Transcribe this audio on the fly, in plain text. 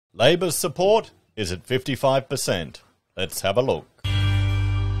Labour's support is at 55%. Let's have a look.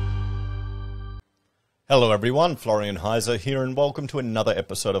 Hello everyone, Florian.heise here, and welcome to another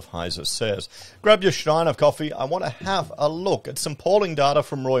episode of HeiseSays. Grab your stein of coffee. I want to have a look at some polling data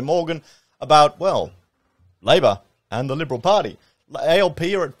from Roy Morgan about, well, Labour and the Liberal Party. ALP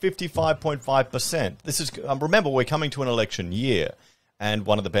are at 55.5%. This is, remember, we're coming to an election year, and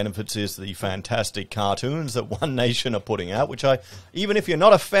one of the benefits is the fantastic cartoons that One Nation are putting out, which even if you're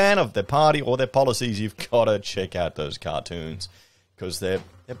not a fan of their party or their policies, you've got to check out those cartoons, because they're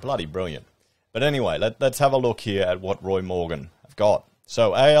bloody brilliant. But anyway, let's have a look here at what Roy Morgan have got.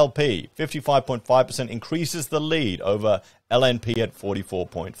 So ALP, 55.5%, increases the lead over LNP at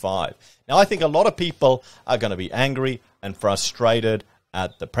 44.5%. Now, I think a lot of people are going to be angry and frustrated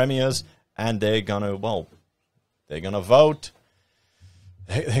at the premiers, and they're going to, well, they're going to vote.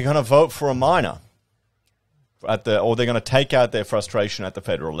 They're going to vote for a minor, or they're going to take out their frustration at the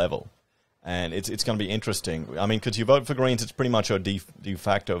federal level. And it's going to be interesting. I mean, because you vote for Greens, it's pretty much a de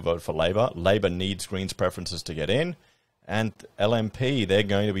facto vote for Labor. Labor needs Greens' preferences to get in. And LNP, they're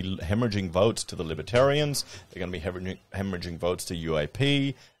going to be hemorrhaging votes to the Libertarians. They're going to be hemorrhaging votes to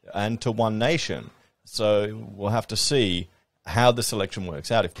UAP and to One Nation. So we'll have to see how this election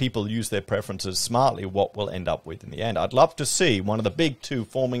works out. If people use their preferences smartly, what we'll end up with in the end. I'd love to see one of the big two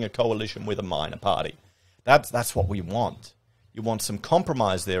forming a coalition with a minor party. That's what we want. You want some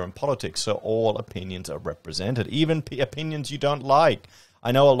compromise there in politics, so all opinions are represented, even opinions you don't like.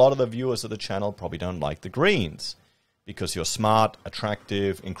 I know a lot of the viewers of the channel probably don't like the Greens, because you're smart,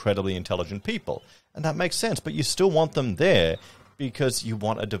 attractive, incredibly intelligent people. And that makes sense, but you still want them there because you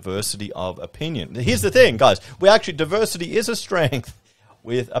want a diversity of opinion. Here's the thing, guys. Diversity is a strength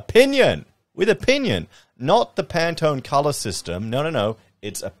with opinion. With opinion. Not the Pantone color system. No.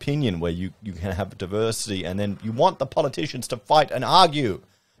 It's opinion where you can have diversity, and then you want the politicians to fight and argue.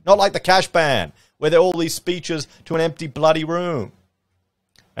 Not like the cash ban, where there are all these speeches to an empty bloody room.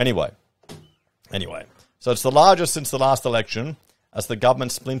 Anyway. So it's the largest since the last election as the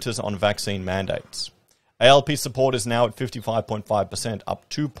government splinters on vaccine mandates. ALP support is now at 55.5%, up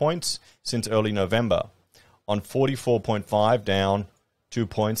 2 points since early November. On 44.5, down 2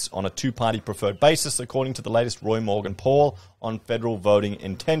 points on a two-party preferred basis, according to the latest Roy Morgan poll on federal voting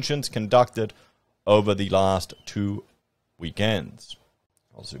intentions conducted over the last 2 weekends.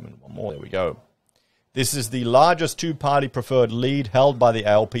 I'll zoom in one more. There we go. This is the largest two-party preferred lead held by the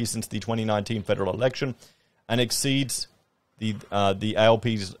ALP since the 2019 federal election, and exceeds the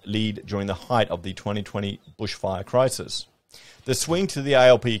ALP's lead during the height of the 2020 bushfire crisis. The swing to the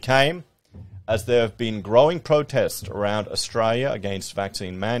ALP came as there have been growing protests around Australia against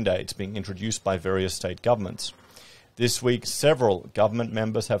vaccine mandates being introduced by various state governments. This week, several government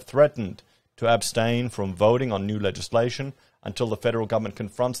members have threatened to abstain from voting on new legislation until the federal government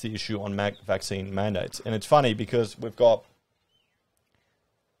confronts the issue on vaccine mandates. And it's funny because we've got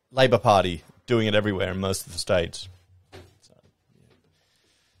Labor Party doing it everywhere in most of the states. So,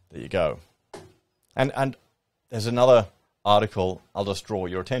 there you go. And there's another article I'll just draw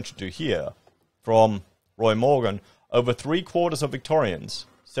your attention to here from Roy Morgan. Over 3/4 of Victorians,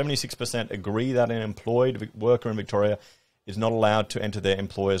 76%, agree that an employed worker in Victoria is not allowed to enter their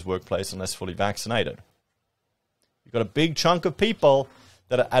employer's workplace unless fully vaccinated. You've got a big chunk of people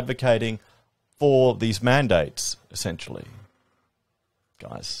that are advocating for these mandates, essentially,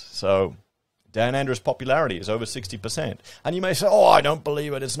 guys. So Dan Andrews' popularity is over 60%. And you may say, oh, I don't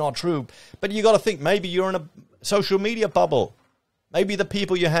believe it, it's not true. But you got to think, maybe you're in a social media bubble. Maybe the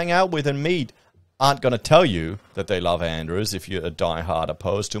people you hang out with and meet aren't going to tell you that they love Andrews if you're a diehard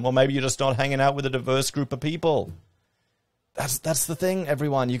opposed to him. Or maybe you're just not hanging out with a diverse group of people. That's the thing,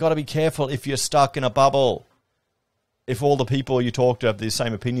 everyone. You got to be careful if you're stuck in a bubble. If all the people you talk to have the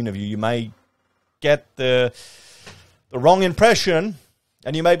same opinion of you, you may get the wrong impression,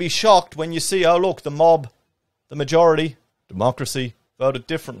 and you may be shocked when you see, oh, look, the mob, the majority, democracy, voted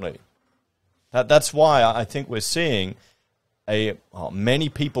differently. That's why I think we're seeing many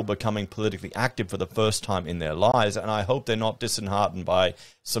people becoming politically active for the first time in their lives, and I hope they're not disheartened by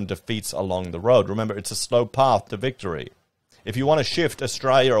some defeats along the road. Remember, it's a slow path to victory. If you want to shift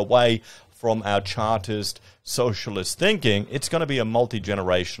Australia away from our chartist socialist thinking, it's going to be a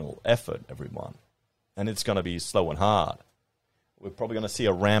multi-generational effort, everyone. And it's going to be slow and hard. We're probably going to see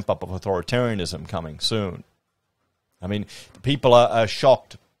a ramp up of authoritarianism coming soon. I mean, people are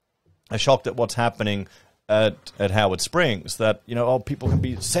shocked at what's happening at Howard Springs, that, people can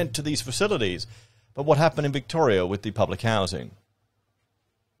be sent to these facilities. But what happened in Victoria with the public housing?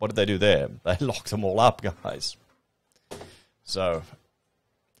 What did they do there? They locked them all up, guys. So,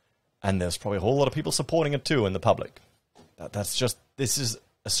 and there's probably a whole lot of people supporting it too in the public. This is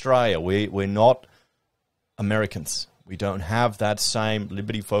Australia. We're not Americans. We don't have that same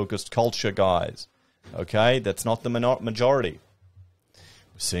liberty-focused culture, guys. Okay? That's not the majority.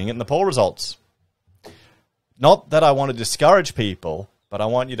 We're seeing it in the poll results. Not that I want to discourage people, but I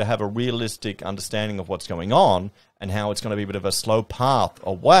want you to have a realistic understanding of what's going on and how it's going to be a bit of a slow path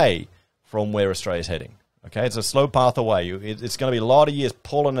away from where Australia's heading. Okay? It's a slow path away. It's going to be a lot of years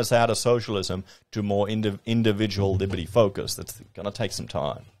pulling us out of socialism to more individual liberty focus. That's going to take some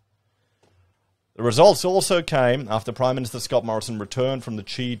time. The results also came after Prime Minister Scott Morrison returned from the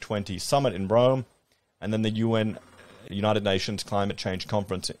G20 summit in Rome and then the United Nations Climate Change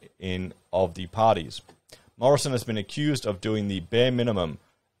Conference of the parties. Morrison has been accused of doing the bare minimum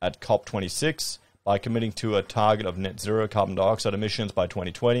at COP26 by committing to a target of net zero carbon dioxide emissions by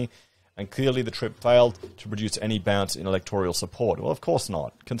 2020, and clearly the trip failed to produce any bounce in electoral support. Well, of course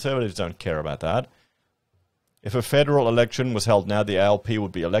not. Conservatives don't care about that. If a federal election was held now, the ALP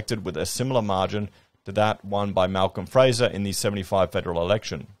would be elected with a similar margin to that won by Malcolm Fraser in the 75 federal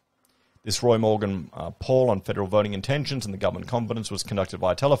election. This Roy Morgan poll on federal voting intentions and the government confidence was conducted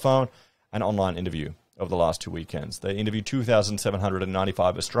by telephone and online interview over the last 2 weekends. They interviewed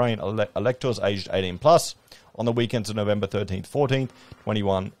 2,795 Australian electors aged 18 plus on the weekends of November 13th, 14th,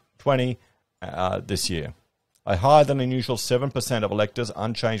 21, 20 this year. A higher than unusual 7% of electors,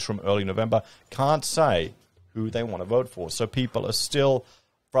 unchanged from early November, can't say who they want to vote for. So people are still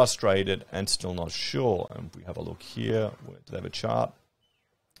frustrated and still not sure. And if we have a look here, do they have a chart?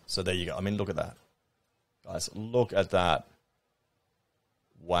 So there you go. I mean, look at that. Guys, look at that.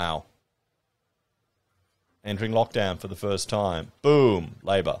 Wow. Entering lockdown for the first time. Boom.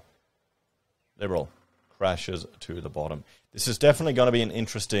 Labor. Liberal. Crashes to the bottom. This is definitely going to be an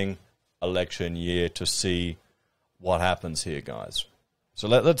interesting election year to see what happens here, guys. So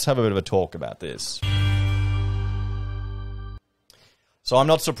let's have a bit of a talk about this. So I'm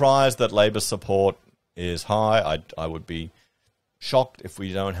not surprised that Labor's support is high. I would be shocked if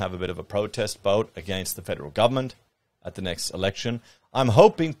we don't have a bit of a protest vote against the federal government at the next election. I'm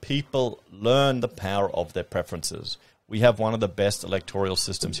hoping people learn the power of their preferences. We have one of the best electoral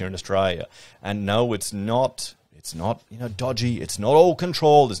systems here in Australia. And no, it's not dodgy. It's not all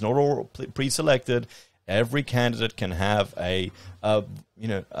controlled. It's not all pre-selected. Every candidate can have a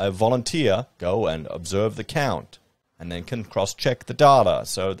volunteer go and observe the count, and then can cross-check the data.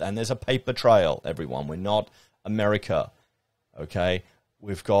 And there's a paper trail, everyone. We're not America, okay?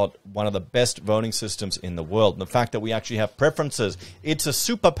 We've got one of the best voting systems in the world. And the fact that we actually have preferences, it's a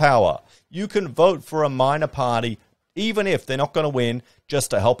superpower. You can vote for a minor party, even if they're not going to win, just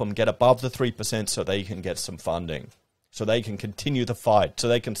to help them get above the 3% so they can get some funding, so they can continue the fight, so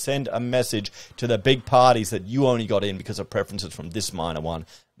they can send a message to the big parties that you only got in because of preferences from this minor one.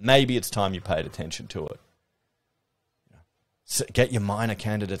 Maybe it's time you paid attention to it. Get your minor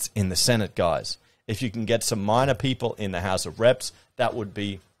candidates in the Senate, guys. If you can get some minor people in the House of Reps, that would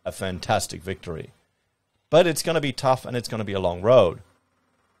be a fantastic victory. But it's going to be tough and it's going to be a long road.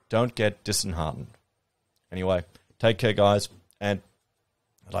 Don't get disheartened. Anyway, take care, guys. And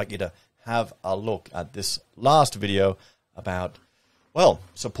I'd like you to have a look at this last video about, well,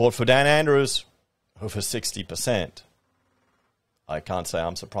 support for Dan Andrews over 60%. I can't say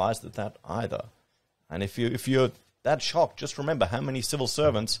I'm surprised at that either. And if you're that shocked, just remember how many civil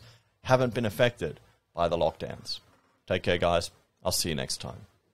servants haven't been affected by the lockdowns. Take care, guys. I'll see you next time.